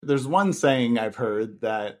There's one saying I've heard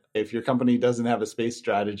that if your company doesn't have a space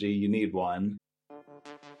strategy, you need one.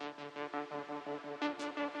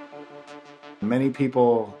 Many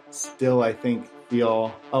people still, I think,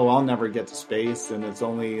 feel, oh, I'll never get to space and it's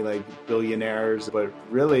only like billionaires. But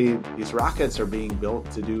really, these rockets are being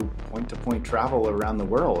built to do point-to-point travel around the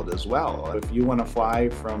world as well. If you want to fly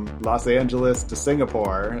from Los Angeles to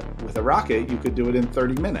Singapore with a rocket, you could do it in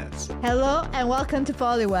 30 minutes. Hello and welcome to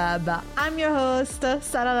Polyweb. I'm your host,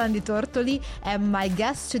 Sara Landi Tortoli, and my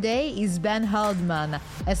guest today is Ben Heldman,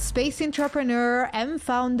 a space entrepreneur and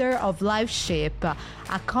founder of LifeShip,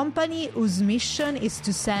 a company whose mission is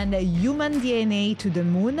to send human DNA to the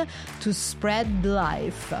moon to spread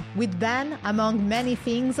life. With Ben, among many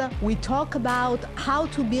things, we talk about how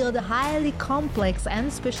to build highly complex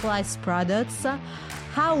and specialized products,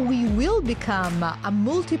 how we will become a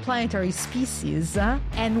multiplanetary species,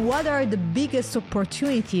 and what are the biggest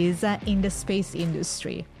opportunities in the space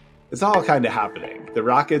industry. It's all kind of happening. The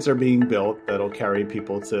rockets are being built that'll carry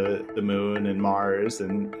people to the moon and Mars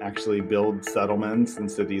and actually build settlements and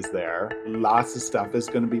cities there. Lots of stuff is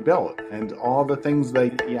going to be built. And all the things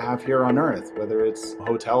that you have here on Earth, whether it's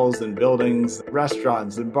hotels and buildings,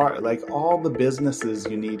 restaurants and bars, like all the businesses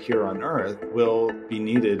you need here on Earth will be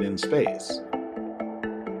needed in space.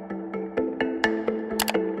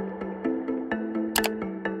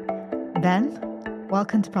 Ben,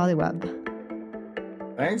 welcome to Polyweb.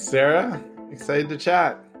 Thanks, Sarah. Excited to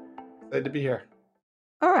chat. Excited to be here.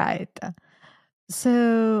 All right.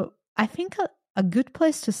 So I think a good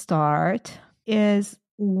place to start is,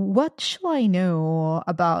 what should I know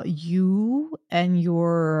about you and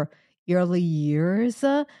your early years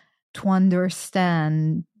to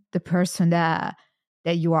understand the person that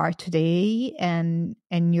you are today and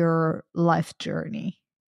your life journey?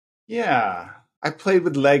 Yeah. I played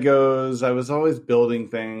with Legos. I was always building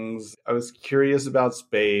things. I was curious about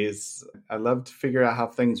space. I loved to figure out how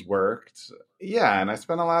things worked. Yeah, and I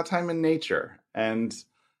spent a lot of time in nature. And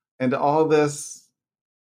all this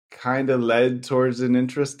kind of led towards an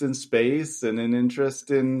interest in space and an interest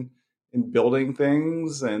in building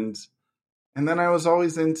things. And then I was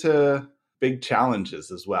always into big challenges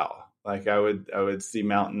as well. Like I would see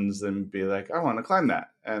mountains and be like, I want to climb that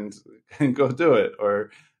and go do it, or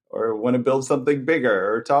want to build something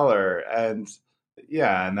bigger or taller. And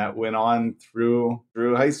yeah, and that went on through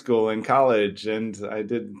high school and college. And I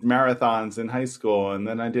did marathons in high school. And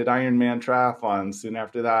then I did Ironman triathlons soon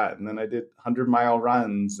after that. And then I did 100-mile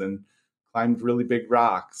runs and climbed really big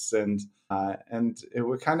rocks. And it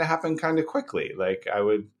would kind of happen kind of quickly. Like I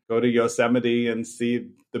would go to Yosemite and see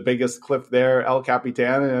the biggest cliff there, El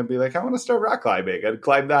Capitan, and I'd be like, I want to start rock climbing. I'd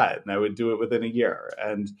climb that. And I would do it within a year.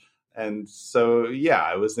 And so, yeah,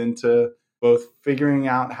 I was into both figuring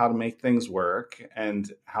out how to make things work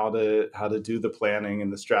and how to do the planning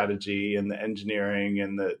and the strategy and the engineering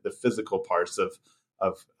and the physical parts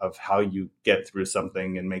of how you get through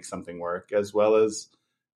something and make something work, as well as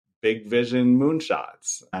big vision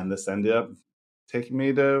moonshots. And this ended up taking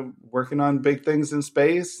me to working on big things in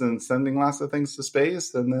space and sending lots of things to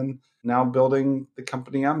space. And then now building the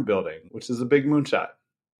company I'm building, which is a big moonshot.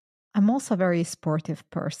 I'm also a very sportive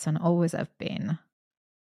person, always have been.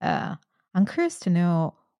 I'm curious to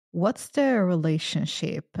know, what's the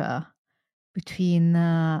relationship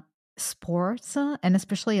between sports and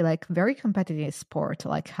especially like very competitive sport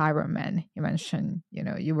like Ironman. You mentioned,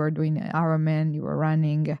 you were doing Ironman, you were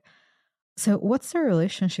running. So what's the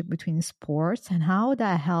relationship between sports and how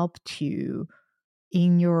that helped you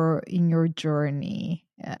in your journey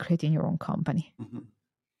creating your own company? Mm-hmm.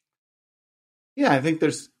 Yeah, I think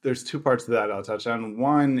there's two parts to that I'll touch on.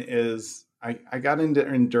 One is I got into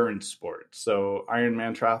endurance sports. So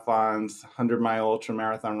Ironman triathlons, 100-mile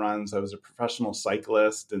ultramarathon runs. I was a professional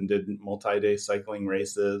cyclist and did multi-day cycling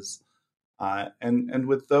races. And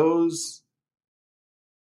with those,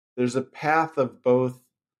 there's a path of both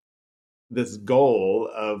this goal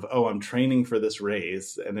of, I'm training for this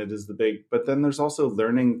race and it is but then there's also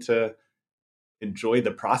learning to enjoy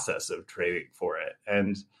the process of training for it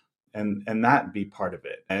and that be part of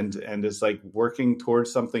it. And it's like working towards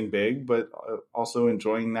something big, but also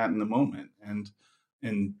enjoying that in the moment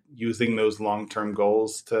and using those long-term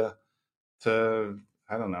goals to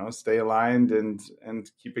I don't know, stay aligned and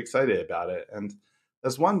keep excited about it. And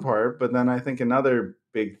that's one part. But then I think another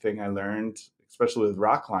big thing I learned, especially with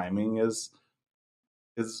rock climbing, is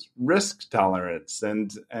risk tolerance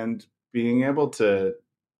and being able to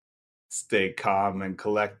stay calm and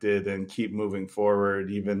collected and keep moving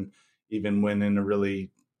forward, even when in a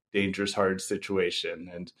really dangerous, hard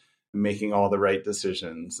situation, and making all the right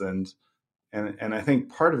decisions. And I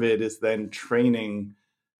think part of it is then training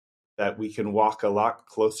that we can walk a lot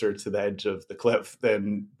closer to the edge of the cliff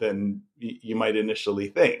than you might initially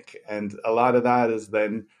think. And a lot of that is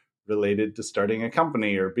then related to starting a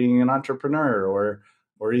company or being an entrepreneur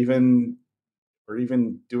or even or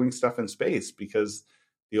even doing stuff in space, because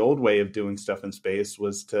the old way of doing stuff in space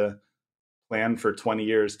was to plan for 20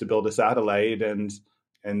 years to build a satellite and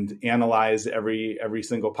analyze every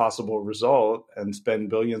single possible result and spend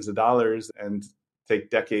billions of dollars and take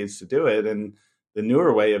decades to do it. And the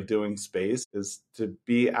newer way of doing space is to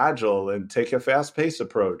be agile and take a fast pace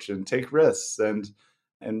approach and take risks. And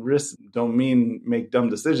risks don't mean make dumb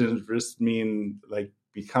decisions. Risks mean like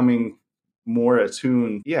becoming more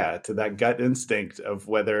attuned, to that gut instinct of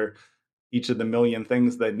whether each of the million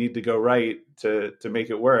things that need to go right to make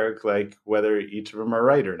it work, like whether each of them are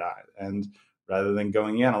right or not. And rather than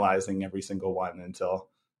going analyzing every single one until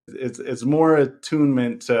it's more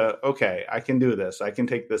attunement to, okay, I can do this. I can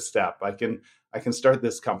take this step. I can start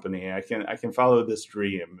this company. I can follow this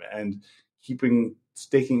dream, and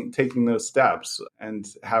taking those steps and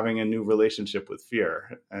having a new relationship with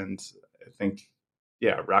fear. And I think,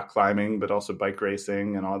 rock climbing, but also bike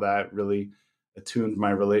racing and all that really attuned my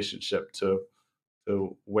relationship to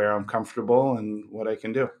where I'm comfortable and what I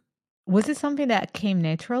can do. Was it something that came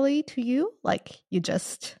naturally to you? Like you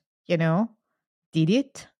just, did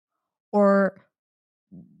it? Or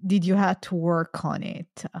did you have to work on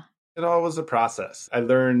it? It all was a process. I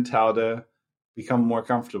learned how to become more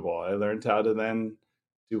comfortable. I learned how to then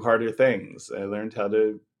do harder things. I learned how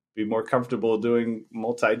to be more comfortable doing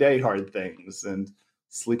multi-day hard things and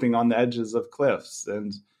sleeping on the edges of cliffs.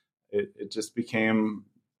 And it just became,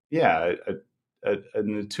 an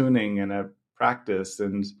attuning and a practice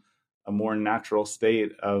and a more natural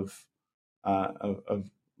state of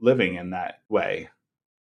living in that way.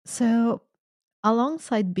 So,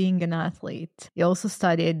 alongside being an athlete, you also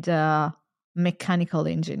studied mechanical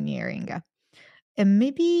engineering. And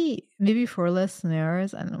maybe for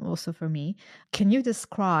listeners and also for me, can you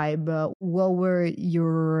describe what were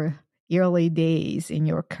your early days in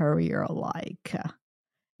your career like?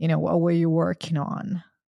 What were you working on?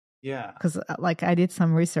 Yeah. Because I did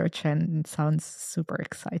some research and it sounds super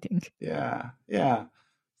exciting. Yeah.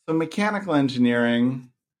 So mechanical engineering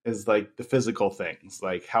is like the physical things,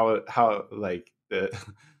 like how like the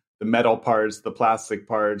the metal parts, the plastic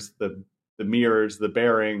parts, the mirrors, the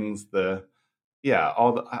bearings,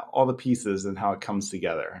 all the pieces and how it comes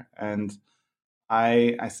together. And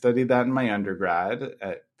I studied that in my undergrad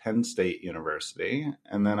at Penn State University,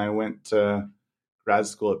 and then I went to grad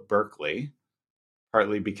school at Berkeley,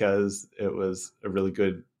 partly because it was a really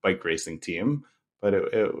good bike racing team, but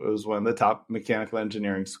it was one of the top mechanical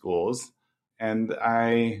engineering schools. And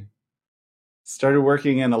I started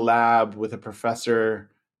working in a lab with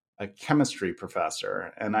a chemistry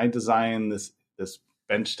professor, and I designed this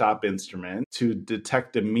benchtop instrument to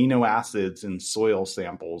detect amino acids in soil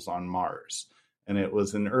samples on Mars. And it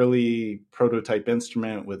was an early prototype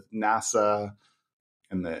instrument with NASA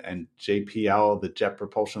and JPL, the Jet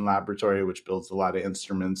Propulsion Laboratory, which builds a lot of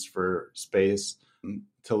instruments for space,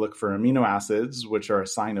 to look for amino acids, which are a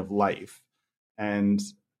sign of life. And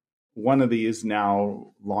one of these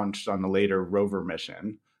now launched on a later rover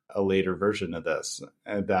mission, a later version of this,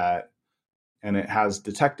 and it has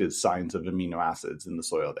detected signs of amino acids in the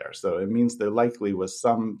soil there. So it means there likely was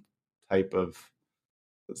some type of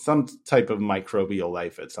microbial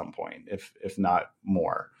life at some point, if not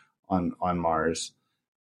more, on Mars.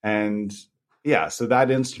 And so that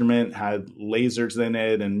instrument had lasers in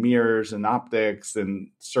it and mirrors and optics and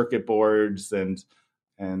circuit boards and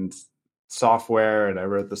software, and I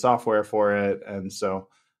wrote the software for it. And so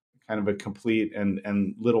kind of a complete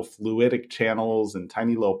and little fluidic channels and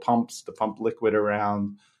tiny little pumps to pump liquid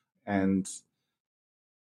around. And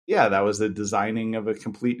that was the designing of a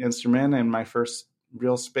complete instrument and my first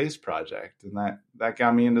real space project. And that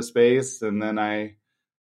got me into space. And then I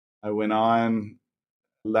went on,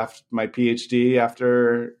 left my PhD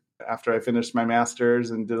after I finished my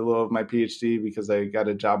master's, and did a little of my PhD because I got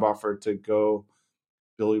a job offer to go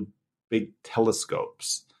build big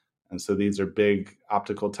telescopes. And so these are big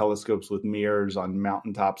optical telescopes with mirrors on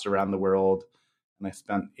mountaintops around the world. And I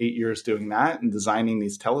spent 8 years doing that and designing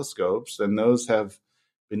these telescopes. And those have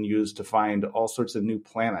been used to find all sorts of new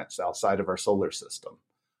planets outside of our solar system.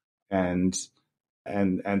 And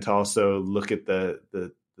to also look at the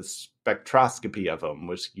spectroscopy of them,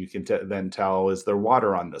 which you can then tell, is there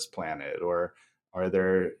water on this planet, or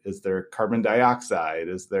is there carbon dioxide?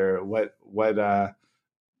 Is there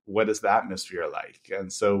what is the atmosphere like?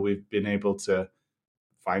 And so we've been able to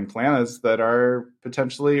find planets that are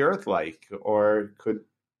potentially Earth-like, or could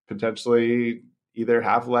potentially either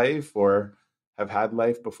have life or have had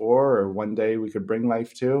life before, or one day we could bring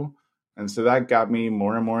life to. And so that got me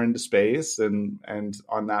more and more into space and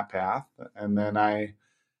on that path. And then I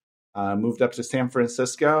moved up to San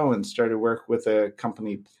Francisco and started work with a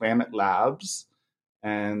company, Planet Labs.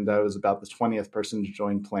 And I was about the 20th person to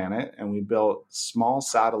join Planet. And we built small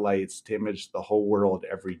satellites to image the whole world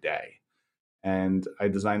every day. And I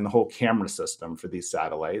designed the whole camera system for these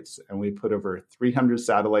satellites. And we put over 300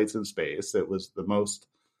 satellites in space. It was the most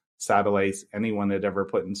satellites anyone had ever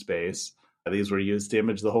put in space. These were used to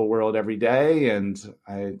image the whole world every day. And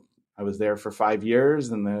I was there for 5 years,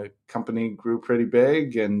 and the company grew pretty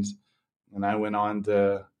big. And I went on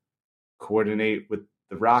to coordinate with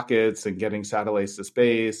the rockets and getting satellites to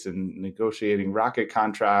space and negotiating rocket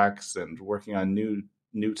contracts and working on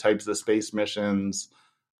new types of space missions,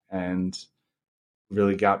 and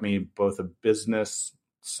really got me both a business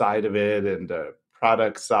side of it and a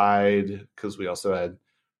product side, because we also had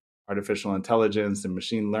artificial intelligence and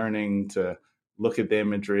machine learning to look at the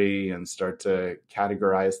imagery and start to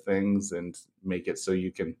categorize things and make it so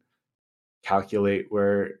you can calculate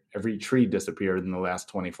where every tree disappeared in the last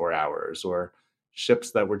 24 hours, or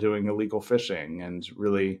ships that were doing illegal fishing, and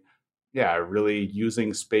really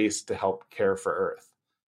using space to help care for Earth.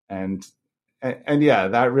 And yeah,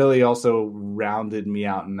 that really also rounded me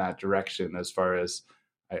out in that direction, as far as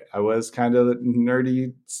I was kind of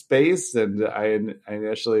nerdy space, and I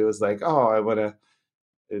initially was like, oh, I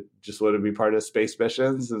just want to be part of space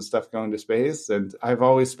missions and stuff going to space. And I've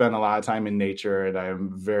always spent a lot of time in nature, and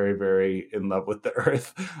I'm very, very in love with the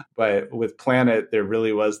Earth. But with Planet, there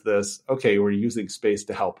really was this, okay, we're using space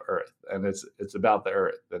to help Earth, and it's about the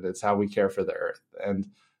Earth, and it's how we care for the Earth. And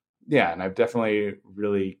yeah, and I've definitely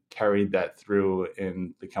really carried that through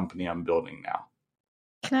in the company I'm building now.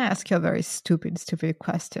 Can I ask you a very stupid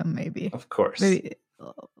question, maybe? Of course. Maybe,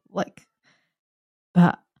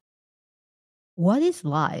 but what is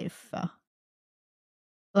life?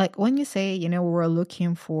 Like when you say, we're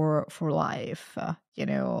looking for life,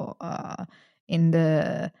 in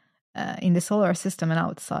the solar system and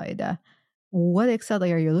outside, what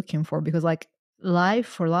exactly are you looking for? Because like life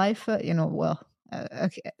for life,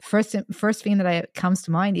 okay. First thing that comes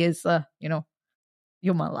to mind is,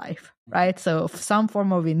 human life, right? So some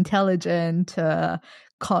form of intelligent,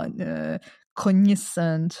 cognizant,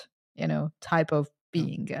 type of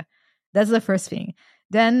being. That's the first thing.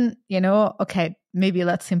 Then, okay, maybe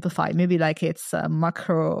let's simplify. Maybe like it's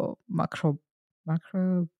microbial.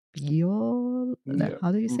 Yeah.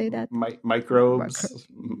 How do you say that? Microbes,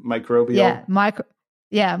 microbial.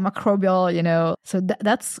 Yeah, microbial, so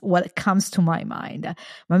that's what comes to my mind.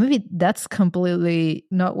 But maybe that's completely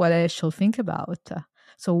not what I should think about.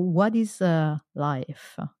 So what is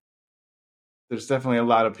life? There's definitely a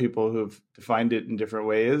lot of people who've defined it in different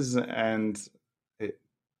ways, and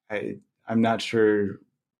I'm not sure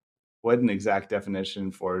what an exact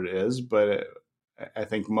definition for it is, but I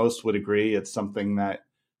think most would agree it's something that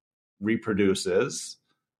reproduces.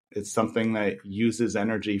 It's something that uses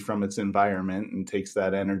energy from its environment and takes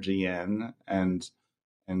that energy in and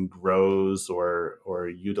grows or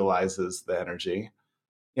utilizes the energy.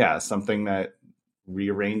 Yeah, something that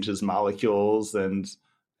rearranges molecules and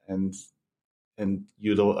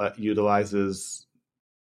utilizes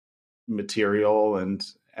material and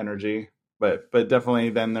energy. But definitely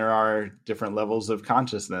then there are different levels of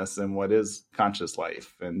consciousness, and what is conscious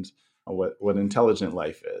life, and what intelligent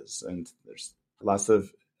life is. And there's lots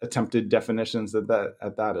of attempted definitions at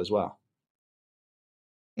that as well.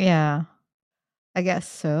 Yeah, I guess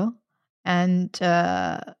so. And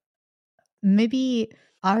maybe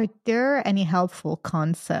are there any helpful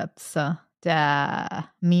concepts that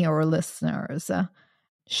me or listeners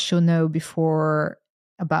should know before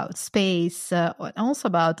about space, and also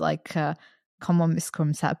about like common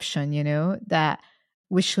misconception, that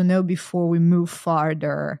we should know before we move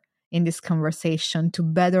farther in this conversation to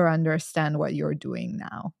better understand what you're doing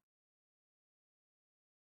now?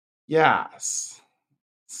 Yes.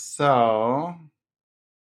 So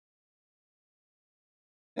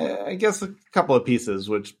I guess a couple of pieces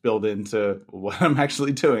which build into what I'm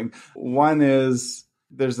actually doing. One is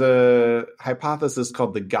there's a hypothesis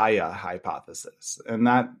called the Gaia hypothesis, and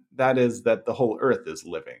that is that the whole Earth is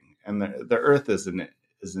living, and the Earth is an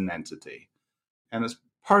entity. And as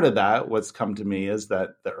part of that, what's come to me is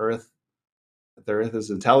that the Earth is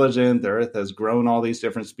intelligent. The Earth has grown all these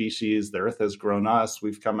different species. The Earth has grown us.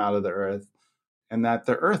 We've come out of the Earth. And that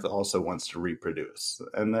the Earth also wants to reproduce,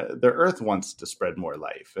 and the Earth wants to spread more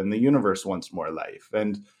life, and the universe wants more life.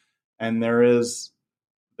 And there is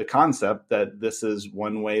the concept that this is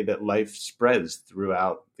one way that life spreads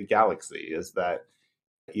throughout the galaxy, is that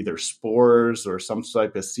either spores or some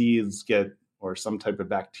type of seeds get or some type of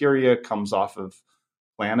bacteria comes off of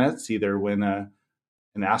planets, either when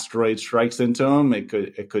an asteroid strikes into them,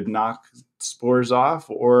 it could knock spores off,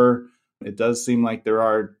 or it does seem like there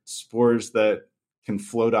are spores that can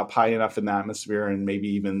float up high enough in the atmosphere and maybe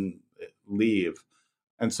even leave.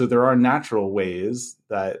 And so there are natural ways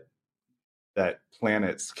that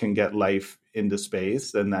planets can get life into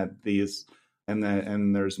space, and that these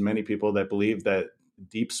and there's many people that believe that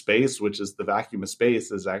deep space, which is the vacuum of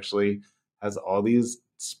space, is actually has all these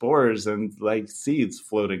spores and like seeds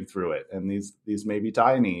floating through it, and these may be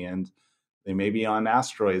tiny, and they may be on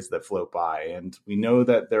asteroids that float by. And we know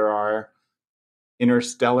that there are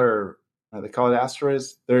interstellar, they call it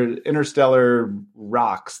asteroids, they're interstellar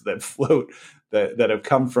rocks that float, that have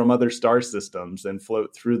come from other star systems and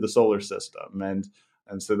float through the solar system.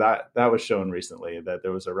 And so that was shown recently, that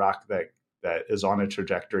there was a rock that is on a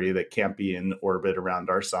trajectory that can't be in orbit around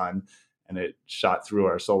our sun, and it shot through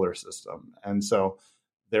our solar system. And so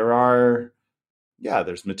there's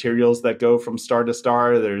materials that go from star to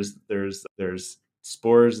star. There's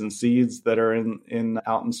spores and seeds that are in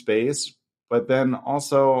out in space. But then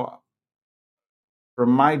also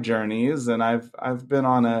from my journeys, and I've been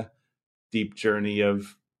on a deep journey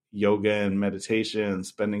of yoga and meditation,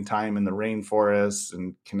 spending time in the rainforests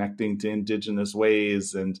and connecting to indigenous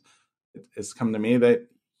ways. And it's come to me that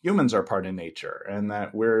humans are part of nature, and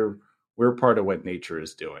that we're part of what nature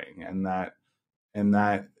is doing, and that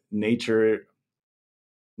nature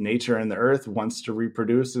and the earth wants to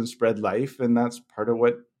reproduce and spread life, and that's part of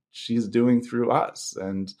what she's doing through us.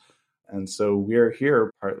 And so we're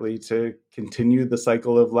here partly to continue the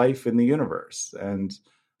cycle of life in the universe. And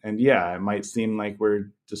yeah, it might seem like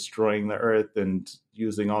we're destroying the earth and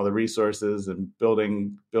using all the resources and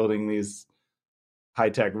building these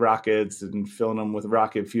high-tech rockets and filling them with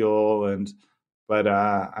rocket fuel, but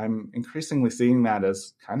I'm increasingly seeing that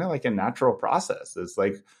as kind of like a natural process. It's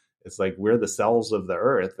like we're the cells of the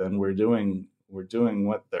earth, and we're doing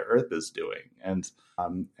what the earth is doing, and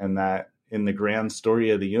that in the grand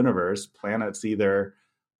story of the universe, planets either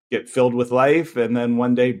get filled with life and then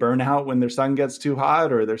one day burn out when their sun gets too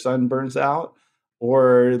hot, or their sun burns out,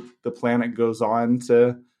 or the planet goes on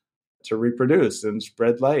to reproduce and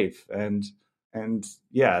spread life. And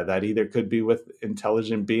yeah, that either could be with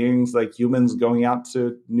intelligent beings like humans going out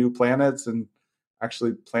to new planets and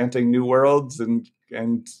actually planting new worlds and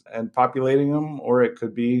populating them, or it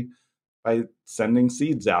could be by sending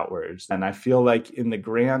seeds outwards. And I feel like in the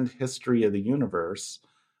grand history of the universe,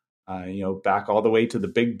 back all the way to the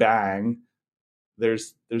Big Bang,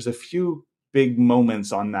 there's a few big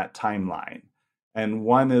moments on that timeline. And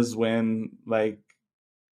one is when like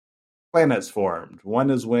planets formed.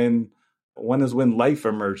 One is when life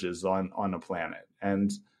emerges on a planet.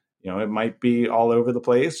 And it might be all over the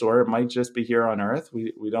place, or it might just be here on Earth.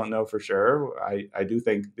 We don't know for sure. I do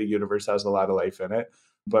think the universe has a lot of life in it,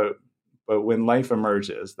 but when life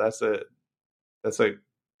emerges, that's like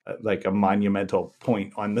a monumental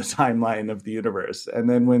point on the timeline of the universe. And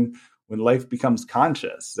then when life becomes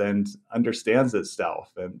conscious and understands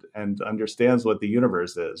itself and understands what the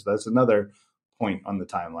universe is, that's another point on the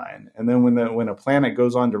timeline. And then when a planet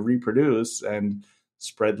goes on to reproduce and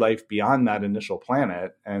spread life beyond that initial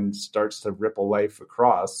planet and starts to ripple life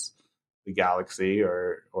across the galaxy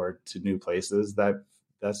or to new places,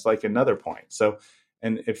 that's like another point. So,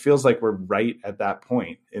 and it feels like we're right at that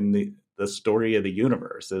point in the story of the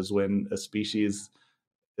universe, is when a species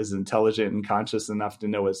is intelligent and conscious enough to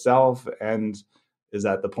know itself, and is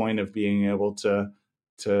at the point of being able to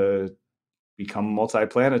become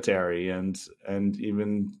multiplanetary and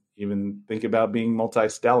even think about being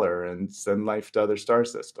multistellar and send life to other star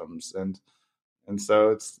systems. And so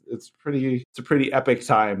it's a pretty epic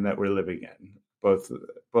time that we're living in, both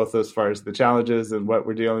as far as the challenges and what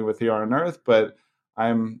we're dealing with here on Earth. But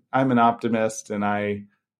I'm an optimist, and I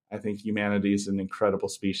think humanity is an incredible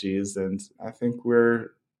species, and I think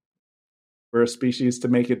we're a species to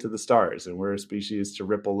make it to the stars, and we're a species to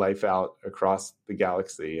ripple life out across the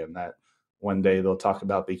galaxy, and that one day they'll talk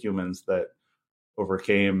about the humans that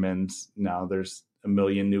overcame, and now there's a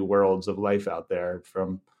million new worlds of life out there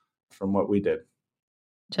from what we did.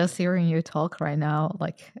 Just hearing you talk right now,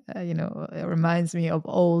 it reminds me of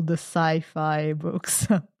all the sci-fi books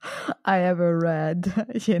I ever read,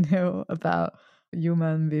 about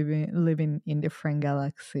human living in different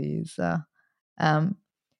galaxies. And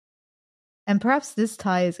perhaps this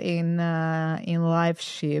ties in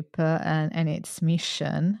LifeShip and its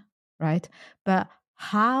mission, right? But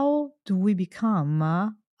how do we become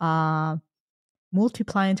a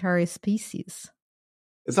multiplanetary species?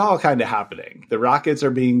 It's all kind of happening. The rockets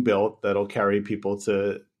are being built that'll carry people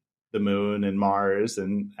to the moon and Mars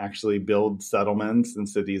and actually build settlements and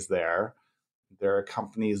cities there. There are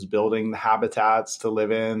companies building the habitats to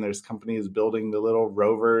live in. There's companies building the little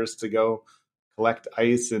rovers to go collect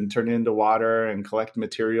ice and turn it into water and collect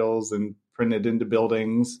materials and print it into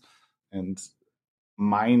buildings and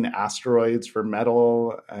mine asteroids for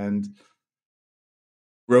metal and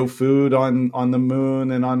grow food on the moon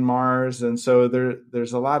and on Mars. And so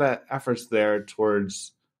there's a lot of efforts there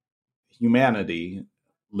towards humanity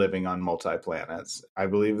living on multi-planets. I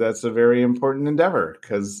believe that's a very important endeavor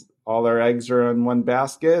because all our eggs are in one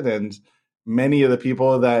basket, and many of the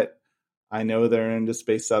people that I know that are into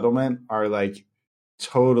space settlement are like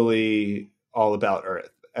totally all about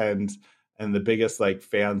Earth and the biggest like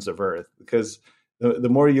fans of Earth, because the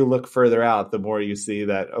more you look further out, the more you see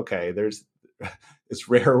that, okay, it's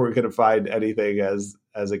rare we're going to find anything as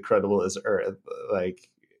incredible as Earth, like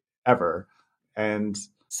ever. And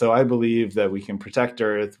so I believe that we can protect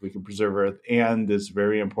Earth, we can preserve Earth, and it's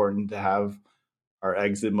very important to have our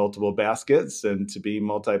eggs in multiple baskets and to be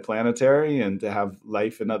multiplanetary and to have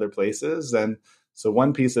life in other places. And so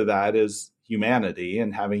one piece of that is humanity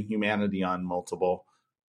and having humanity on multiple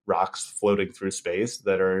rocks floating through space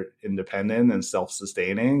that are independent and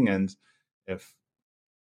self-sustaining. And if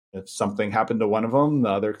something happened to one of them, the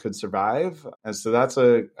other could survive. And so that's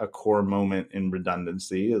a core moment in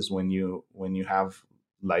redundancy, is when you have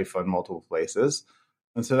life on multiple places.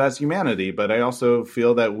 And so that's humanity. But I also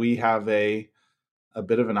feel that we have a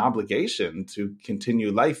bit of an obligation to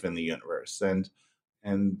continue life in the universe.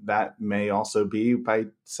 And that may also be by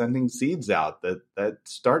sending seeds out that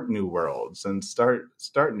start new worlds and start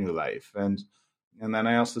new life. And then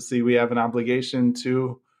I also see we have an obligation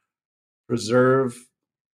to preserve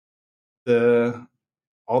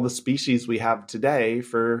all the species we have today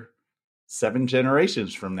for 7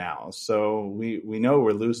 generations from now. So we know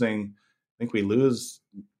we're losing, I think we lose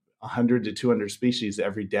 100 to 200 species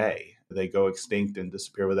every day. They go extinct and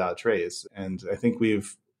disappear without trace. And I think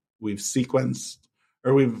we've sequenced,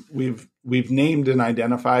 or we've named and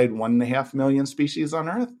identified 1.5 million species on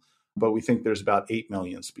Earth, but we think there's about 8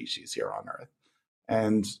 million species here on Earth.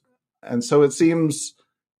 And so it seems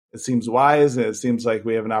wise, and it seems like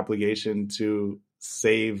we have an obligation to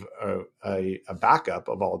save a backup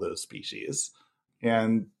of all those species.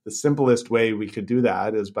 And the simplest way we could do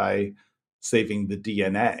that is by saving the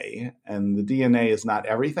DNA. And the DNA is not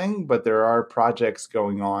everything, but there are projects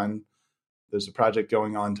going on. There's a project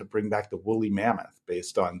going on to bring back the woolly mammoth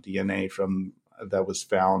based on DNA that was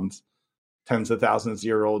found, tens of thousands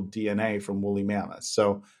year old DNA from woolly mammoths.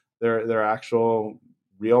 So there are actual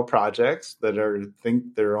real projects that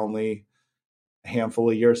think they're only a handful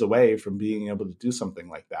of years away from being able to do something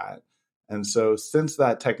like that. And so since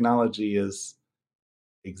that technology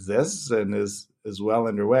exists and is well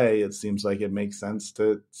underway, it seems like it makes sense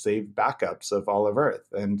to save backups of all of Earth.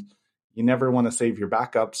 And you never want to save your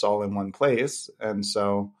backups all in one place. And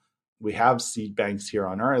so we have seed banks here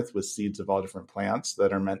on Earth with seeds of all different plants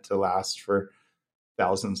that are meant to last for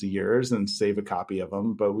thousands of years and save a copy of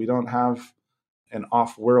them. But we don't have an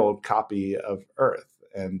off-world copy of Earth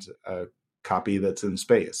and a copy that's in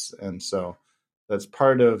space. And so that's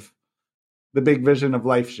part of the big vision of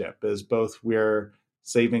LifeShip, is both we're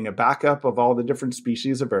saving a backup of all the different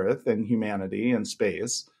species of Earth and humanity and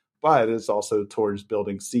space, but it's also towards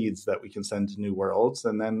building seeds that we can send to new worlds.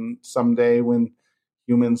 And then someday when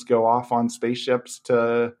humans go off on spaceships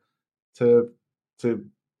to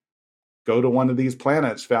go to one of these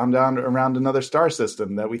planets found down around another star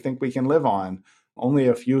system that we think we can live on, only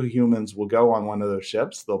a few humans will go on one of those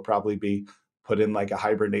ships. They'll probably be put in like a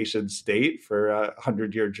hibernation state for a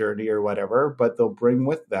 100-year journey or whatever, but they'll bring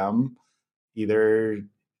with them either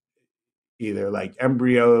like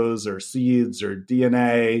embryos or seeds or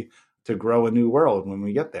DNA to grow a new world when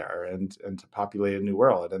we get there and to populate a new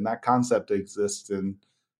world. And that concept exists in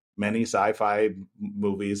many sci-fi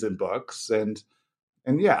movies and books. And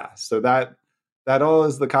yeah, so that all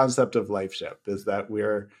is the concept of LifeShip, is that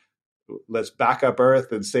let's back up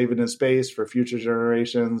Earth and save it in space for future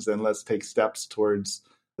generations, and let's take steps towards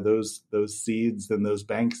those seeds and those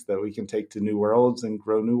banks that we can take to new worlds and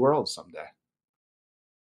grow new worlds someday.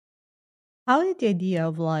 How did the idea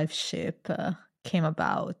of LifeShip came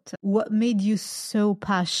about? What made you so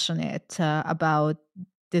passionate about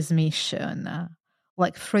this mission?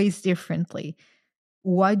 Like, phrased differently,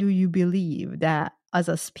 why do you believe that as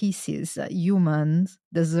a species, humans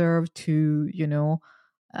deserve to,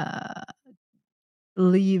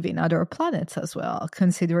 live in other planets as well,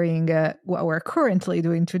 considering what we're currently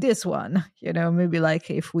doing to this one? Maybe like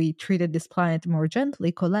if we treated this planet more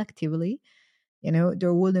gently collectively,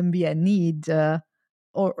 there wouldn't be a need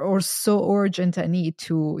or so urgent a need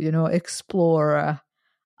to, explore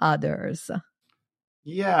others?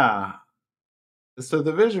 Yeah. So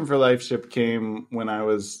the vision for LifeShip came when I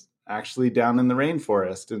was actually down in the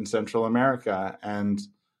rainforest in Central America, and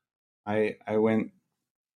I went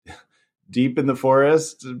deep in the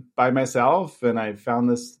forest by myself, and I found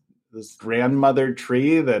this grandmother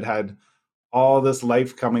tree that had all this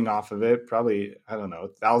life coming off of it, probably, I don't know,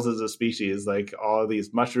 thousands of species, like all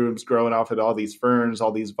these mushrooms growing off it, all these ferns,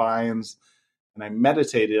 all these vines. And I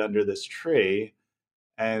meditated under this tree.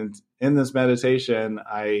 And in this meditation,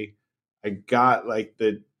 I got like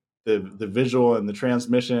the visual and the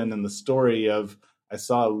transmission and the story of, I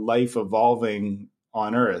saw life evolving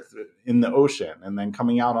on Earth in the ocean and then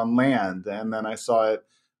coming out on land. And then I saw it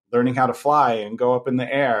learning how to fly and go up in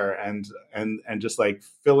the air and just like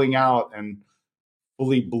filling out and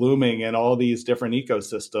fully blooming in all these different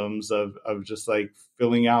ecosystems of just like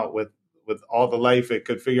filling out with all the life it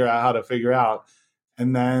could figure out how to figure out.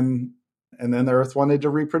 And then the earth wanted to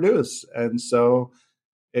reproduce. And so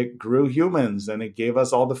it grew humans, and it gave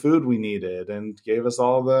us all the food we needed and gave us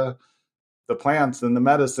all the plants and the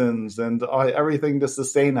medicines and everything to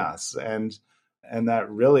sustain us. And that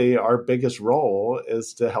really our biggest role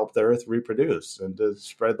is to help the earth reproduce and to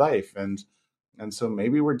spread life. And so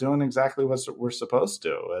maybe we're doing exactly what we're supposed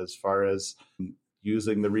to as far as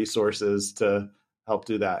using the resources to help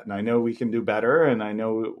do that. And I know we can do better. And I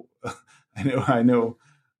know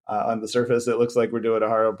on the surface, it looks like we're doing a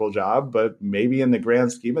horrible job, but maybe in the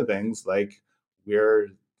grand scheme of things, like we're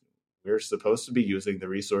supposed to be using the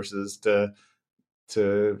resources to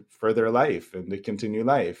further life and to continue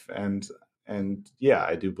life. And yeah,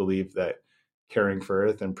 I do believe that caring for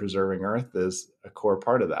Earth and preserving Earth is a core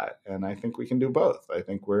part of that. And I think we can do both. I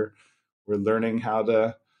think we're learning how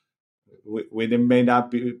to. We may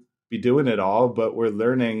not be doing it all, but we're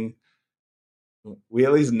learning. We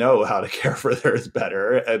at least know how to care for the Earth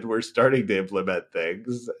better, and we're starting to implement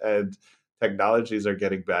things, and technologies are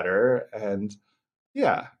getting better, and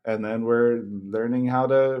yeah, and then we're learning how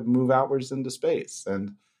to move outwards into space,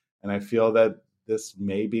 and I feel that this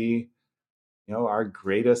may be, our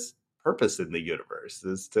greatest purpose in the universe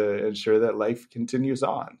is to ensure that life continues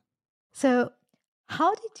on. So,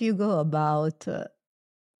 how did you go about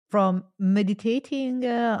from meditating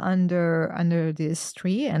under this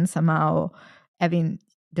tree and somehow having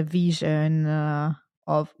the vision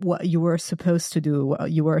of what you were supposed to do,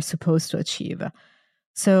 what you were supposed to achieve?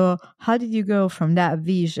 So, how did you go from that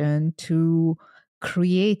vision to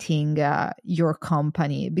creating your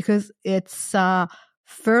company? Because it's a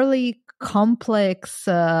fairly complex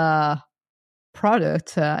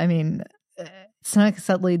product. I mean, it's not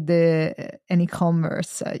exactly an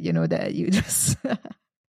e-commerce, that you just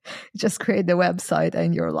just create the website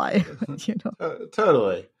and you're live.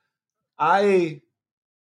 Totally. I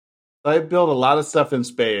built a lot of stuff in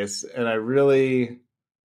space, and I really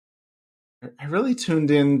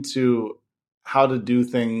tuned into how to do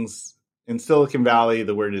things in Silicon Valley.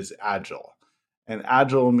 The word is agile, and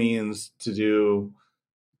agile means to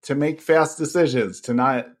make fast decisions, to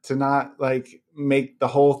not like make the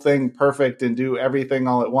whole thing perfect and do everything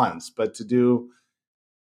all at once, but to do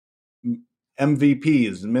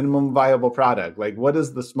MVPs, minimum viable product. Like, what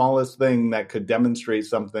is the smallest thing that could demonstrate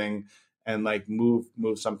something and like move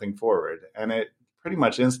something forward? And it pretty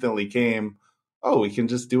much instantly came, oh, we can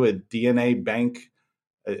just do a DNA bank.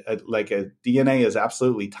 Like a DNA is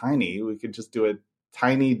absolutely tiny. We could just do a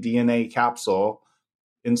tiny DNA capsule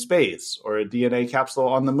in space or a DNA capsule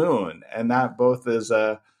on the moon. And that both is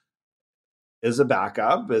a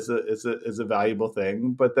backup, is a valuable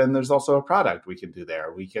thing. But then there's also a product we can do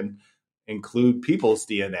there. We can include people's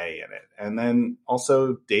DNA in it. And then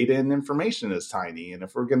also data and information is tiny. And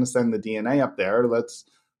if we're going to send the DNA up there, let's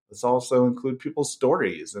also include people's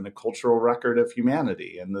stories and a cultural record of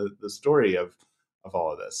humanity and the story of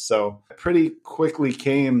all of this. So it pretty quickly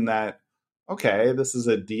came that, okay, this is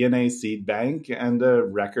a DNA seed bank and a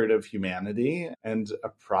record of humanity, and a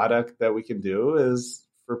product that we can do is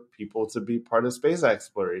for people to be part of space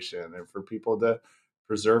exploration and for people to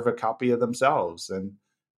preserve a copy of themselves. And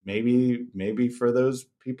maybe for those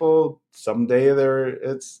people someday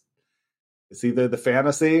it's either the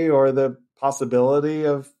fantasy or the possibility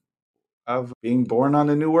of being born on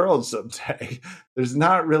a new world someday. There's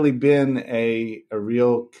not really been a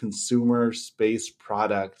real consumer space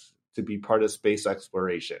product to be part of space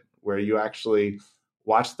exploration, where you actually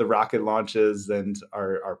watch the rocket launches and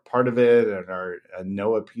are part of it and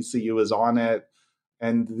know a PCU is on it.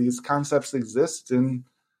 And these concepts exist in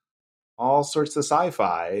all sorts of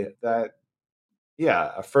sci-fi that,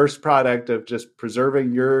 yeah, a first product of just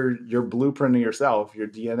preserving your blueprint of yourself, your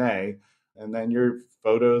DNA, then your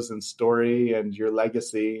photos and story and your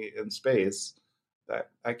legacy in space,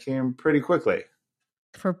 that came pretty quickly.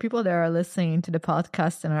 For people that are listening to the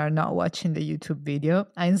podcast and are not watching the YouTube video,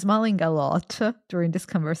 I'm smiling a lot during this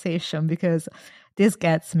conversation because this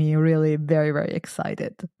gets me really very, very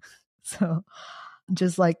excited. So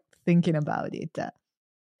just like thinking about it.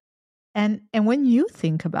 And when you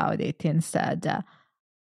think about it instead,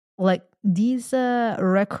 like this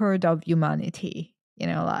record of humanity,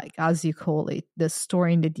 like as you call it, the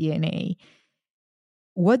story in the DNA,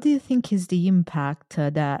 what do you think is the impact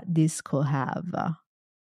that this could have?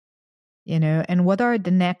 And what are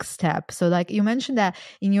the next steps? So like you mentioned that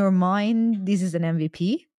in your mind this is an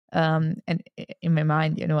MVP, and in my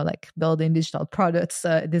mind, like building digital products,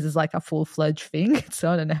 this is like a full-fledged thing. It's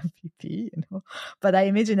not an MVP, but I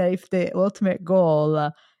imagine that if the ultimate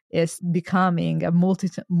goal is becoming a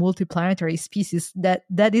multiplanetary species,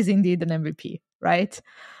 that is indeed an MVP, right?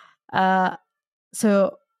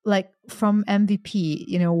 So like from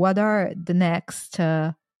MVP, what are the next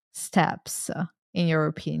steps, in your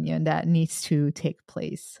opinion, that needs to take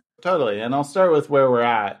place? Totally. And I'll start with where we're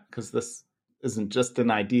at, because this isn't just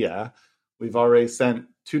an idea. We've already sent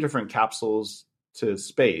 2 different capsules to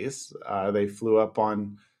space. They flew up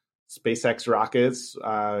on SpaceX rockets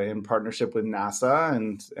in partnership with NASA,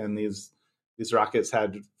 and these rockets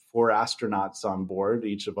had 4 astronauts on board,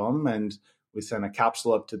 each of them, and we sent a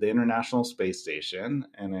capsule up to the International Space Station,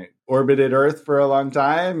 and it orbited Earth for a long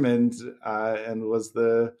time, and was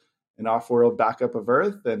an off-world backup of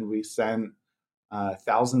Earth. And we sent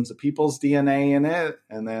thousands of people's DNA in it,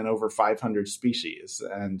 and then over 500 species,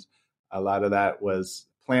 and a lot of that was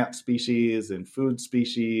plant species and food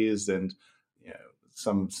species, and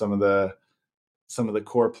some of the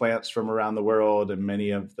core plants from around the world, and many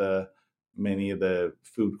of the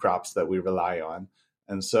food crops that we rely on.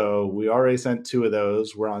 And so we already sent 2 of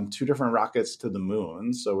those. We're on 2 different rockets to the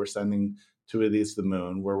moon. So we're sending 2 of these to the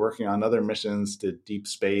moon. We're working on other missions to deep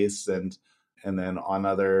space, and then on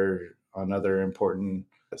other important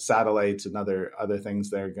satellites and other things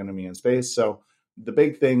that are going to be in space. So the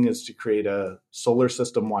big thing is to create a solar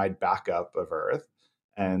system-wide backup of Earth,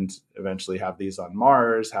 and eventually have these on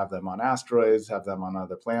Mars, have them on asteroids, have them on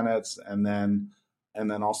other planets, and then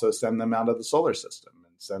also send them out of the solar system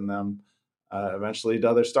and send them eventually to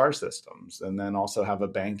other star systems, and then also have a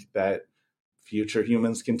bank that future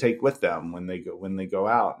humans can take with them when they go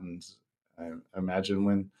out. And I imagine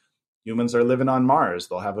when humans are living on Mars,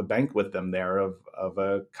 they'll have a bank with them there of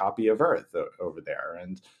a copy of Earth over there.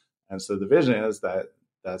 And so the vision is that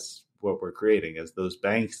that's what we're creating, is those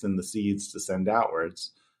banks and the seeds to send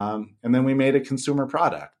outwards. And then we made a consumer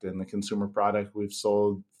product, and the consumer product, we've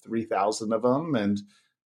sold 3,000 of them, and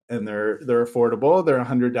they're affordable. They're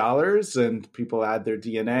 $100, and people add their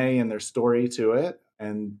DNA and their story to it.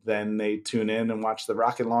 And then they tune in and watch the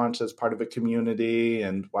rocket launch as part of a community,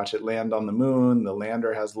 and watch it land on the moon. The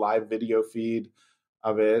lander has live video feed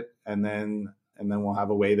of it. And then we'll have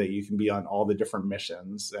a way that you can be on all the different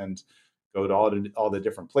missions and go to all the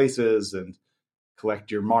different places and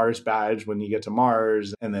collect your Mars badge when you get to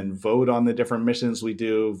Mars, and then vote on the different missions we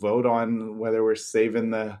do, vote on whether we're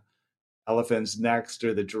saving the elephants next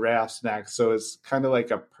or the giraffes next. So it's kind of like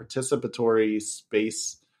a participatory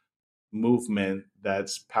space movement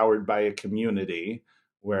that's powered by a community,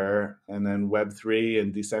 and then Web3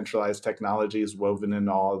 and decentralized technology is woven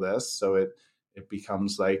into all of this. So it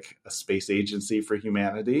becomes like a space agency for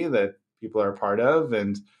humanity that people are a part of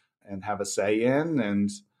and have a say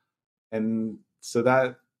in. And so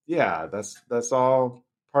that's all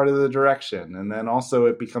part of the direction. And then also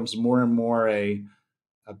it becomes more and more a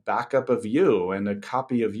backup of you and a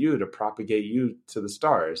copy of you to propagate you to the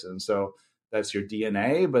stars. And so that's your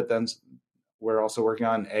DNA, but then we're also working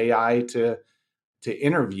on AI to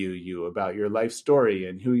interview you about your life story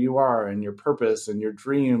and who you are and your purpose and your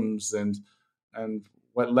dreams and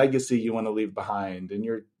what legacy you want to leave behind and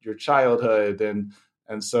your childhood. And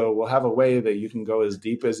so we'll have a way that you can go as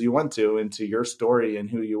deep as you want to into your story and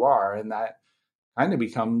who you are. And that kind of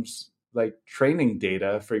becomes like training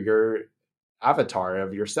data for your avatar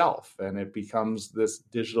of yourself. And it becomes this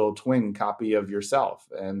digital twin copy of yourself,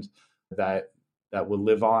 and that will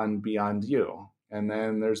live on beyond you. And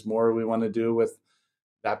then there's more we want to do with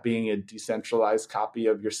that being a decentralized copy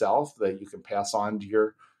of yourself that you can pass on to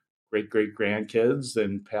your great grandkids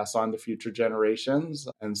and pass on to future generations.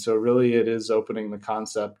 And so really it is opening the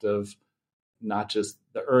concept of not just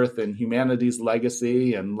the Earth and humanity's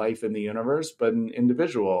legacy and life in the universe, but an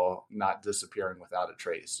individual not disappearing without a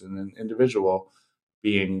trace, and an individual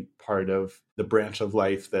being part of the branch of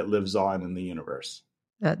life that lives on in the universe.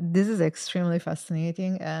 This is extremely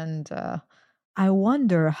fascinating, and I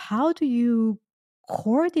wonder, how do you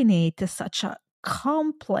coordinate such a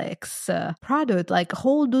complex product, like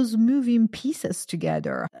hold those moving pieces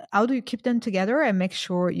together? How do you keep them together and make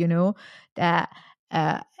sure, that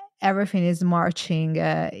uh, everything is marching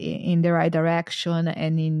in the right direction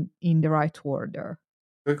and in the right order?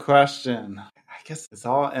 Good question. I guess it's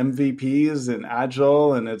all MVPs and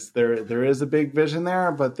agile, and it's there is a big vision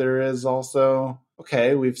there, but there is also,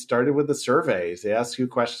 okay, we've started with the surveys. They ask you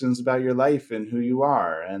questions about your life and who you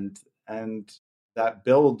are, and that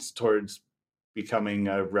builds towards becoming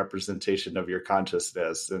a representation of your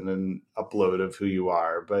consciousness and an upload of who you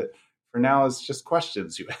are. But for now, it's just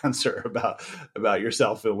questions you answer about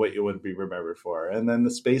yourself and what you would be remembered for. And then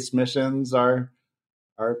the space missions are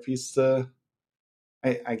a piece to,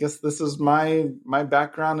 I guess this is my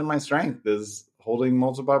background and my strength is holding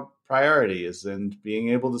multiple priorities and being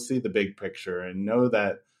able to see the big picture and know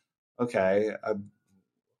that, okay,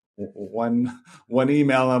 one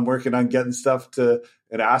email I'm working on getting stuff to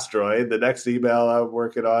an asteroid, the next email I'm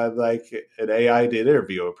working on like an AI to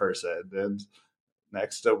interview a person, and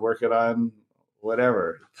next I'm working on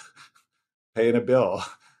whatever, paying a bill.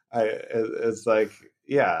 It's like,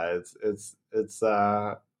 yeah, it's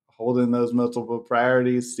holding those multiple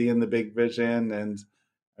priorities, seeing the big vision, and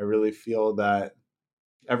I really feel that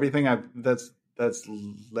everything that's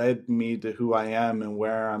led me to who I am and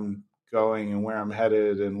where I'm going and where I'm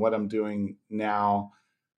headed and what I'm doing now.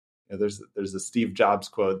 There's a Steve Jobs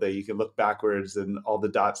quote that you can look backwards and all the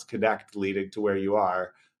dots connect, leading to where you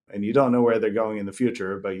are. And you don't know where they're going in the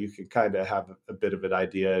future, but you can kind of have a bit of an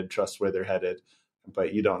idea and trust where they're headed.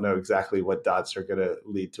 But you don't know exactly what dots are going to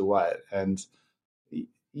lead to what. And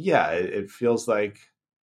yeah, it feels like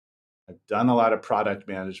I've done a lot of product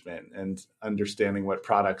management and understanding what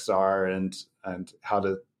products are and how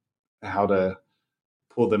to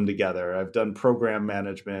pull them together. I've done program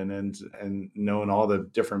management and known all the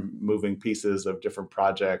different moving pieces of different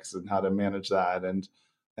projects and how to manage that, and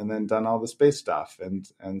then done all the space stuff.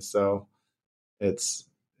 And so it's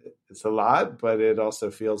it's a lot, but it also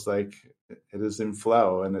feels like it is in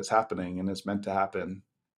flow and it's happening and it's meant to happen.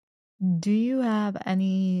 Do you have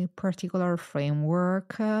any particular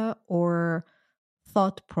framework or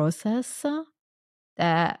thought process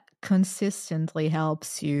that consistently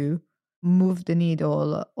helps you move the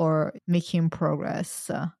needle or making progress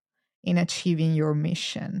in achieving your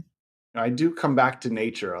mission? I do come back to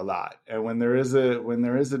nature a lot, and when there is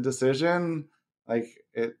a decision, like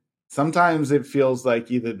it sometimes it feels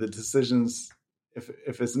like either the decisions,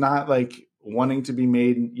 if it's not like wanting to be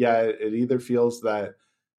made yet, it either feels that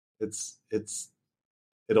it's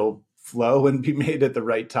it'll flow and be made at the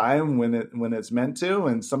right time when it's meant to,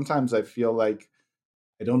 and sometimes I feel like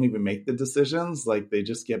I don't even make the decisions, like they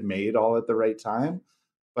just get made all at the right time.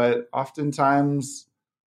 But oftentimes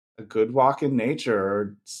a good walk in nature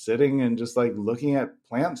or sitting and just like looking at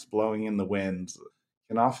plants blowing in the wind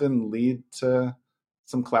can often lead to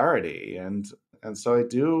some clarity. And so I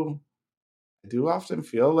do often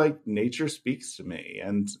feel like nature speaks to me,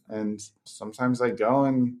 and sometimes I go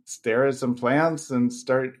and stare at some plants and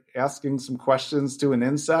start asking some questions to an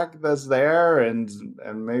insect that's there, and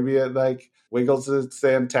maybe it like wiggles its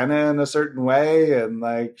antenna in a certain way and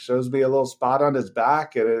like shows me a little spot on its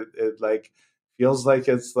back, and it like feels like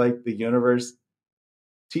it's like the universe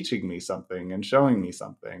teaching me something and showing me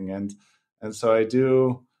something. And so I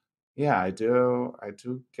do, yeah, I do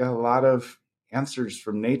get a lot of answers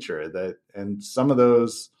from nature, that, and some of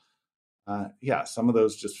those yeah, some of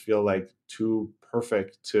those just feel like too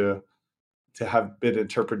perfect to have been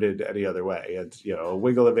interpreted any other way. And a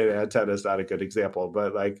wiggle of an antenna is not a good example,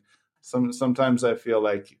 but like sometimes I feel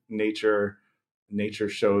like nature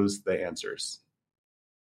shows the answers.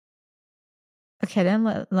 Okay,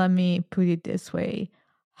 then let me put it this way.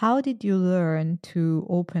 How did you learn to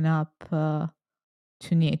open up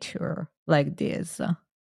to nature like this?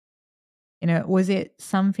 Was it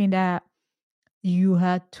something that you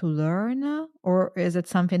had to learn, or is it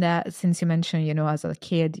something that, since you mentioned, as a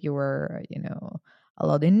kid, you were, a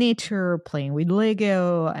lot in nature, playing with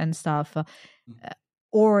Lego and stuff,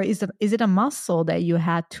 or is it a muscle that you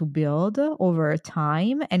had to build over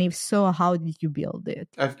time? And if so, how did you build it?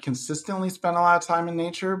 I've consistently spent a lot of time in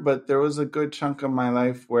nature, but there was a good chunk of my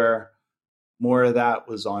life where more of that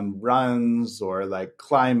was on runs or like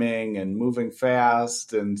climbing and moving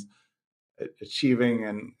fast and achieving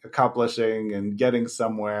and accomplishing and getting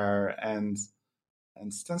somewhere. And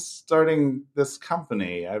since starting this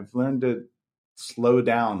company, I've learned to slow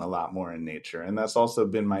down a lot more in nature, and that's also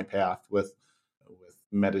been my path with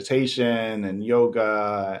meditation and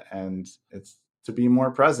yoga. And it's to be more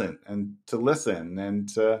present and to listen and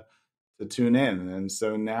to tune in. And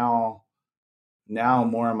so now now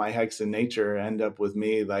more of my hikes in nature end up with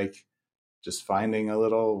me like just finding a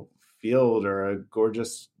little field or a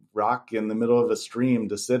gorgeous rock in the middle of a stream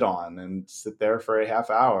to sit on and sit there for a half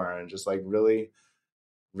hour and just like really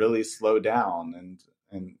slow down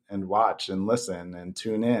and watch and listen and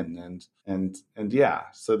tune in and yeah,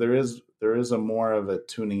 so there is a more of a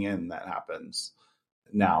tuning in that happens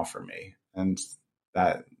now for me, and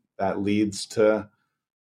that that leads to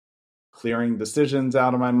clearing decisions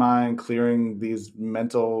out of my mind, clearing these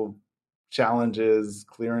mental challenges,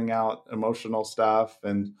 clearing out emotional stuff,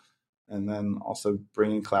 and then also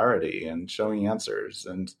bringing clarity and showing answers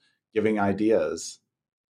and giving ideas.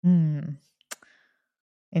 Hmm.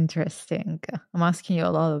 Interesting. I'm asking you a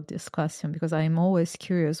lot of this question because I'm always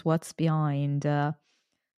curious what's behind the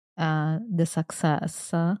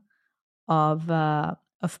success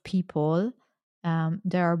of people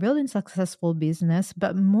that are building successful business,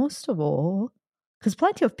 but most of all, because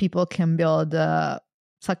plenty of people can build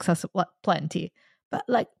success, plenty, but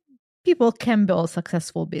like people can build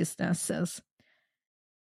successful businesses,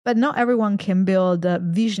 but not everyone can build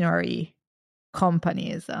visionary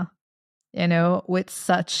companies. With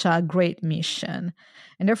such a great mission.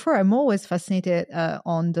 And therefore, I'm always fascinated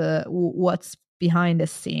on the what's behind the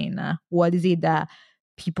scene. What is it that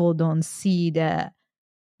people don't see that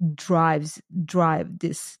drive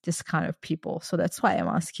this kind of people? So that's why I'm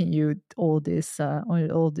asking you all this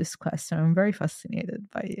question. I'm very fascinated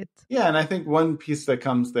by it. Yeah, and I think one piece that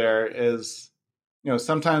comes there is,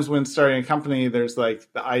 sometimes when starting a company, there's like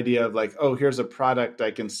the idea of like, oh, here's a product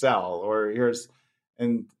I can sell, or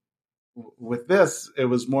and with this, it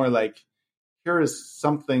was more like, here is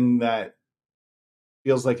something that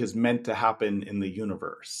feels like is meant to happen in the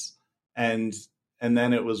universe. And and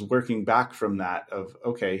then it was working back from that of,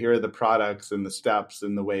 okay, here are the products and the steps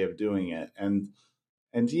and the way of doing it. And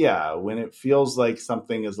yeah, when it feels like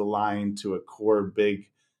something is aligned to a core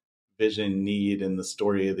big vision, need in the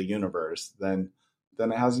story of the universe, then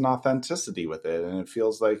it has an authenticity with it. And it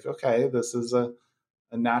feels like, okay, this is a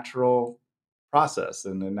natural process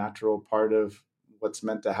and a natural part of what's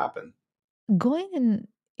meant to happen. Going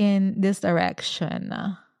in this direction,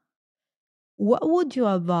 what would you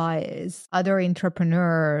advise other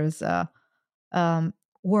entrepreneurs who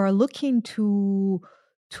are looking to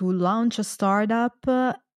launch a startup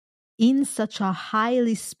in such a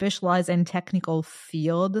highly specialized and technical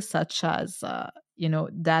field, such as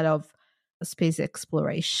that of space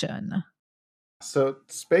exploration? So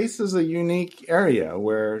space is a unique area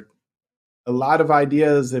where a lot of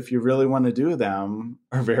ideas, if you really want to do them,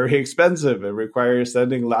 are very expensive. It requires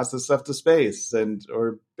sending lots of stuff to space and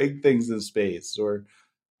or big things in space, or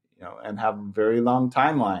and have very long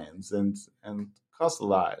timelines and cost a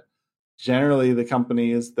lot. Generally, the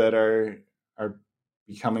companies that are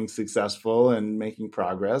becoming successful and making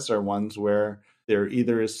progress are ones where there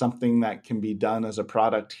either is something that can be done as a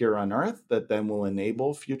product here on Earth that then will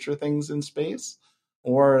enable future things in space,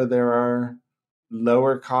 or there are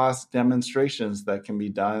lower cost demonstrations that can be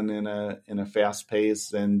done in a fast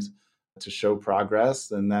pace and to show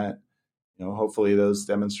progress, and that hopefully those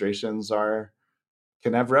demonstrations are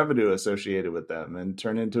can have revenue associated with them and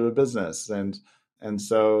turn into a business. And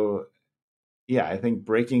so yeah, I think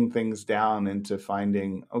breaking things down into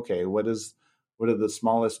finding, okay, what are the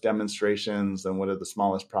smallest demonstrations and what are the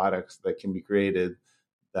smallest products that can be created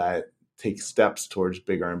that take steps towards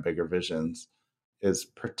bigger and bigger visions is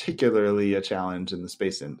particularly a challenge in the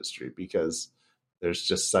space industry, because there's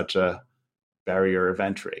just such a barrier of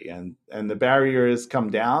entry, and the barrier has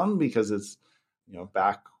come down because it's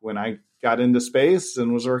back when I got into space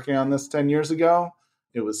and was working on this 10 years ago,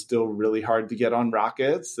 it was still really hard to get on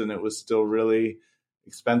rockets and it was still really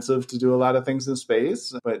expensive to do a lot of things in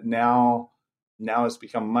space. But now it's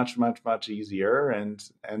become much easier and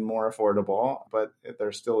more affordable, but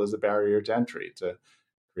there still is a barrier to entry to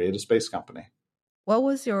create a space company. What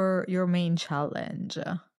was your main challenge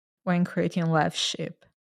when creating LifeShip?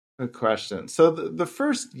 Good question. So the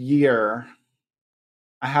first year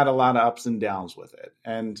I had a lot of ups and downs with it.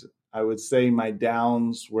 And I would say my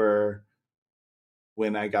downs were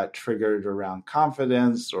when I got triggered around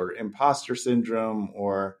confidence or imposter syndrome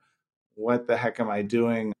or what the heck am I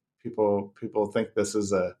doing? People think this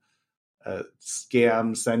is a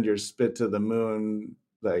scam, send your spit to the moon.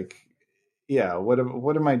 Like, yeah, what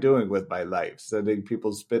am I doing with my life? Sending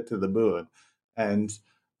people spit to the moon. And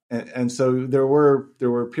and so there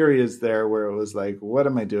were periods there where it was like, what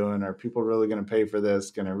am I doing? Are people really going to pay for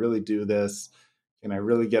this? Can I really do this? Can I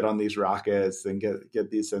really get on these rockets and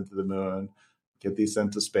get these sent to the moon, get these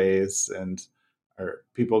sent to space? And are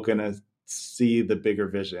people going to see the bigger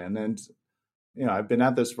vision? And I've been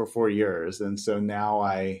at this for 4 years, and so now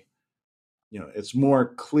it's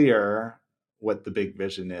more clear what the big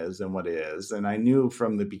vision is and what it is. And I knew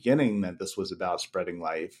from the beginning that this was about spreading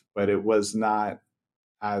life, but it was not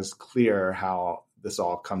as clear how this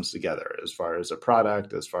all comes together as far as a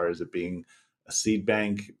product, as far as it being a seed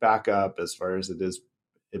bank backup, as far as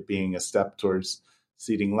it being a step towards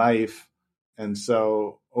seeding life. And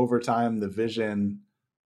so over time, the vision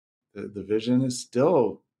is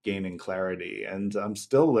still gaining clarity, and I'm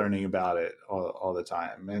still learning about it all the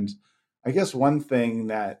time. And I guess one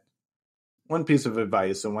piece of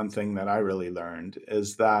advice and one thing that I really learned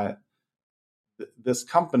is that this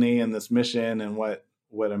company and this mission and what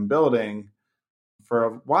I'm building, for a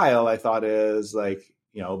while I thought is like,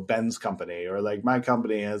 Ben's company, or like my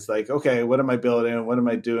company is like, okay, what am I building? What am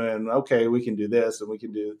I doing? Okay, we can do this and we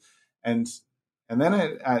can do, and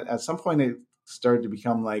then at some point it started to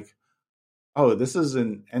become like, oh, this is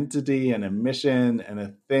an entity and a mission and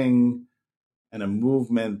a thing and a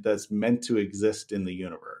movement that's meant to exist in the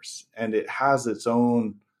universe. And it has its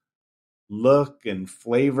own look and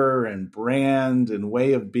flavor and brand and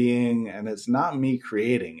way of being. And it's not me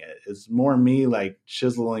creating it. It's more me like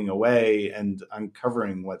chiseling away and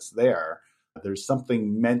uncovering what's there. There's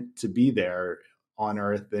something meant to be there on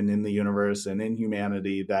Earth and in the universe and in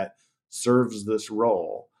humanity that serves this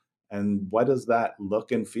role. And what does that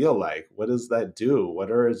look and feel like? What does that do? What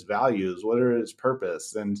are its values? What are its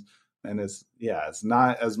purpose? And it's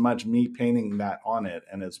not as much me painting that on it,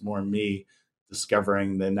 and it's more me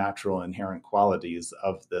discovering the natural inherent qualities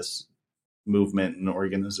of this movement and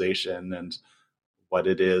organization and what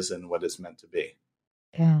it is and what it's meant to be.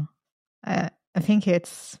 Yeah. I think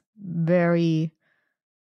it's very,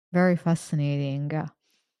 very fascinating.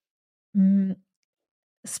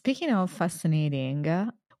 Speaking of fascinating,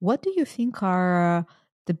 what do you think are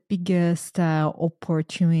the biggest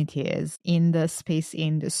opportunities in the space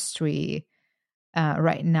industry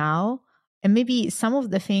right now? And maybe some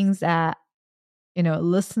of the things that,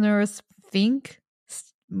 listeners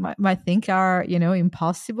might think are,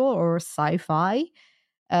 impossible or sci-fi,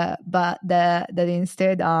 but that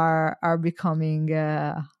instead are becoming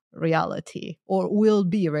reality or will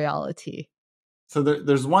be reality. So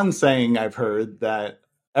there's one saying I've heard that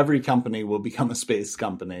every company will become a space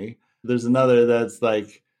company. There's another that's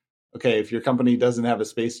like, okay, if your company doesn't have a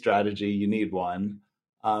space strategy, you need one.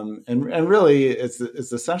 And really, it's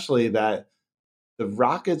essentially that the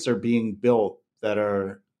rockets are being built that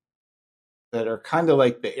are kind of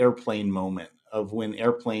like the airplane moment of when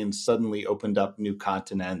airplanes suddenly opened up new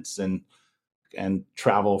continents and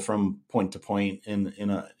travel from point to point in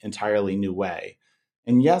an entirely new way.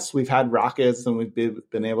 And yes, we've had rockets and we've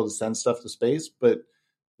been able to send stuff to space, but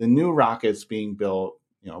the new rockets being built,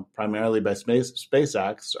 primarily by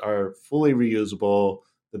SpaceX, are fully reusable,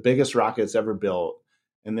 the biggest rockets ever built,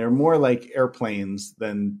 and they're more like airplanes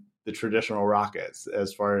than the traditional rockets,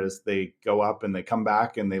 as far as they go up and they come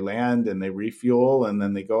back and they land and they refuel and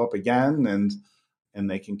then they go up again, and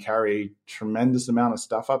they can carry tremendous amount of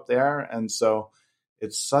stuff up there. And so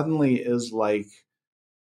it suddenly is like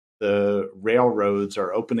the railroads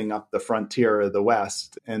are opening up the frontier of the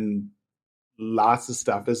West, and lots of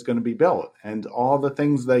stuff is going to be built. And all the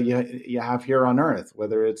things that you have here on Earth,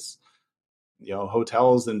 whether it's,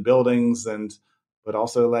 hotels and buildings, but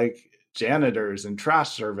also like janitors and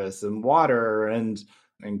trash service and water and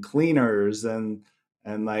cleaners and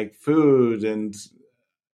like food and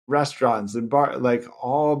restaurants and bar, like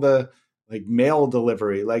all the like mail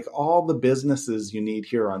delivery, like all the businesses you need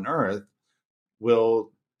here on Earth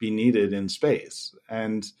will be needed in space.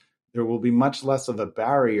 And there will be much less of a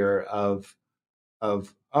barrier of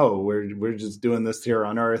oh, we're just doing this here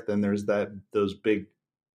on Earth, and there's those big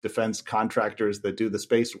defense contractors that do the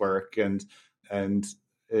space work, and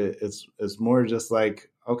it's more just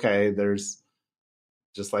like, okay, there's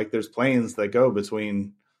planes that go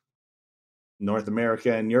between North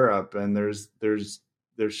America and Europe, and there's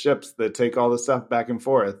ships that take all the stuff back and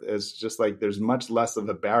forth. It's just like there's much less of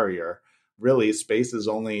a barrier. Really, space is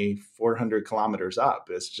only 400 kilometers up.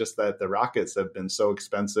 It's just that the rockets have been so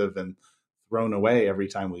expensive and thrown away every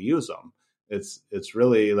time we use them. It's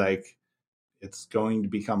really like it's going to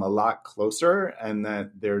become a lot closer, and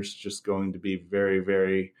that there's just going to be very,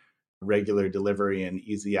 very regular delivery and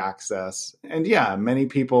easy access. And yeah, many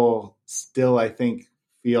people still, I think,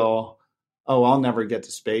 feel, oh, I'll never get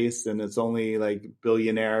to space, and it's only like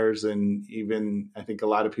billionaires, and even I think a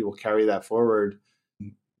lot of people carry that forward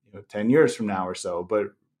 10 years from now or so. But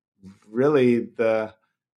really,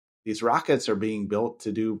 these rockets are being built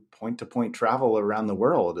to do point-to-point travel around the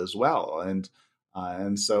world as well.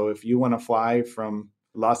 And so if you want to fly from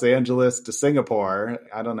Los Angeles to Singapore,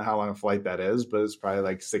 I don't know how long a flight that is, but it's probably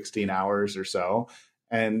like 16 hours or so.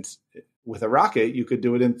 And with a rocket, you could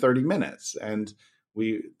do it in 30 minutes. And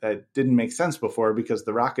that didn't make sense before because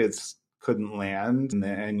the rockets couldn't land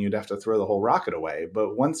and you'd have to throw the whole rocket away.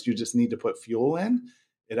 But once you just need to put fuel in,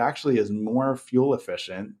 it actually is more fuel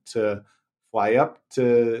efficient to fly up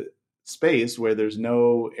to space where there's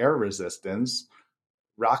no air resistance,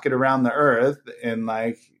 rocket around the Earth in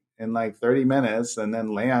like 30 minutes and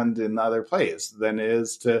then land in the other place than it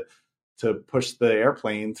is to push the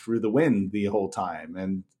airplane through the wind the whole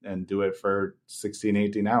time and do it for 16,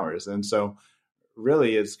 18 hours. And so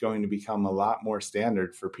really it's going to become a lot more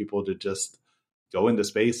standard for people to just go into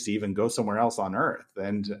space to even go somewhere else on Earth.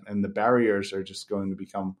 And the barriers are just going to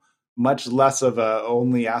become much less of a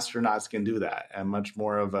only astronauts can do that and much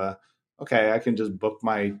more of a, okay, I can just book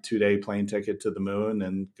my 2-day plane ticket to the moon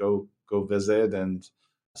and go visit and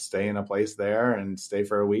stay in a place there and stay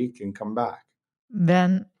for a week and come back.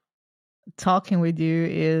 Ben, talking with you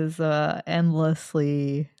is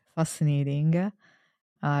endlessly fascinating.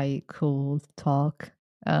 I could talk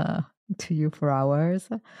to you for hours,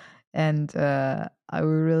 and I would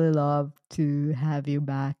really love to have you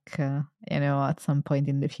back, at some point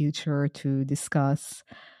in the future to discuss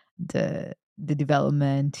the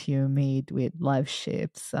development you made with live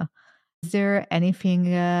ships. Is there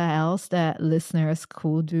anything else that listeners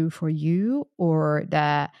could do for you, or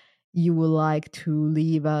that you would like to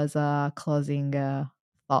leave as a closing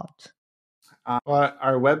thought? Well,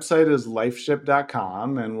 our website is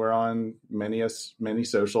lifeship.com, and we're on many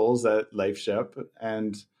socials at Lifeship,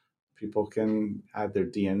 and people can add their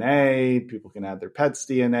DNA, people can add their pet's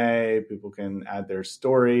DNA, people can add their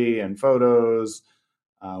story and photos.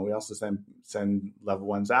 We also send loved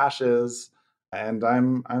ones ashes, and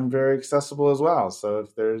I'm very accessible as well. So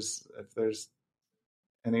if there's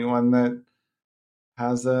anyone that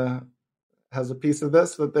has a piece of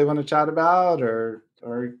this that they want to chat about or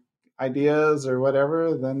ideas or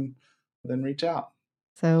whatever, then reach out.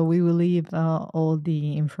 So we will leave all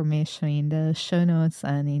the information in the show notes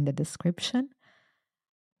and in the description.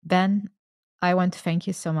 Ben, I want to thank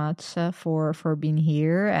you so much for being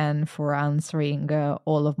here and for answering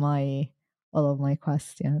all of my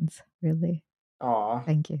questions. Really. Aw,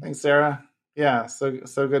 thank you. Thanks, Sarah. Yeah, so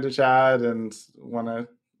good to chat, and want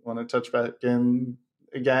to touch back in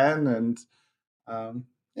again, and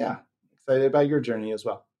excited about your journey as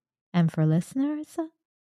well. And for listeners,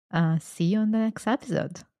 see you on the next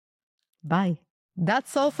episode. Bye.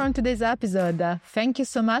 That's all from today's episode. Thank you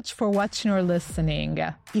so much for watching or listening.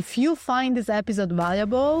 If you find this episode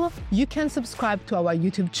valuable, you can subscribe to our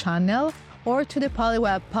YouTube channel or to the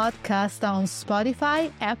Polyweb podcast on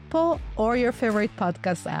Spotify, Apple, or your favorite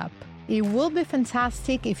podcast app. It will be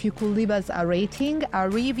fantastic if you could leave us a rating, a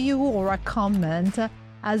review, or a comment,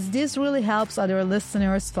 as this really helps other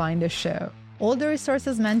listeners find the show. All the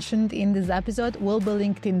resources mentioned in this episode will be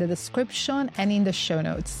linked in the description and in the show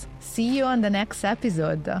notes. See you on the next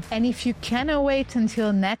episode. And if you cannot wait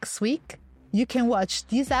until next week, you can watch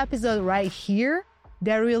this episode right here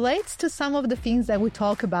that relates to some of the things that we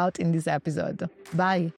talk about in this episode. Bye.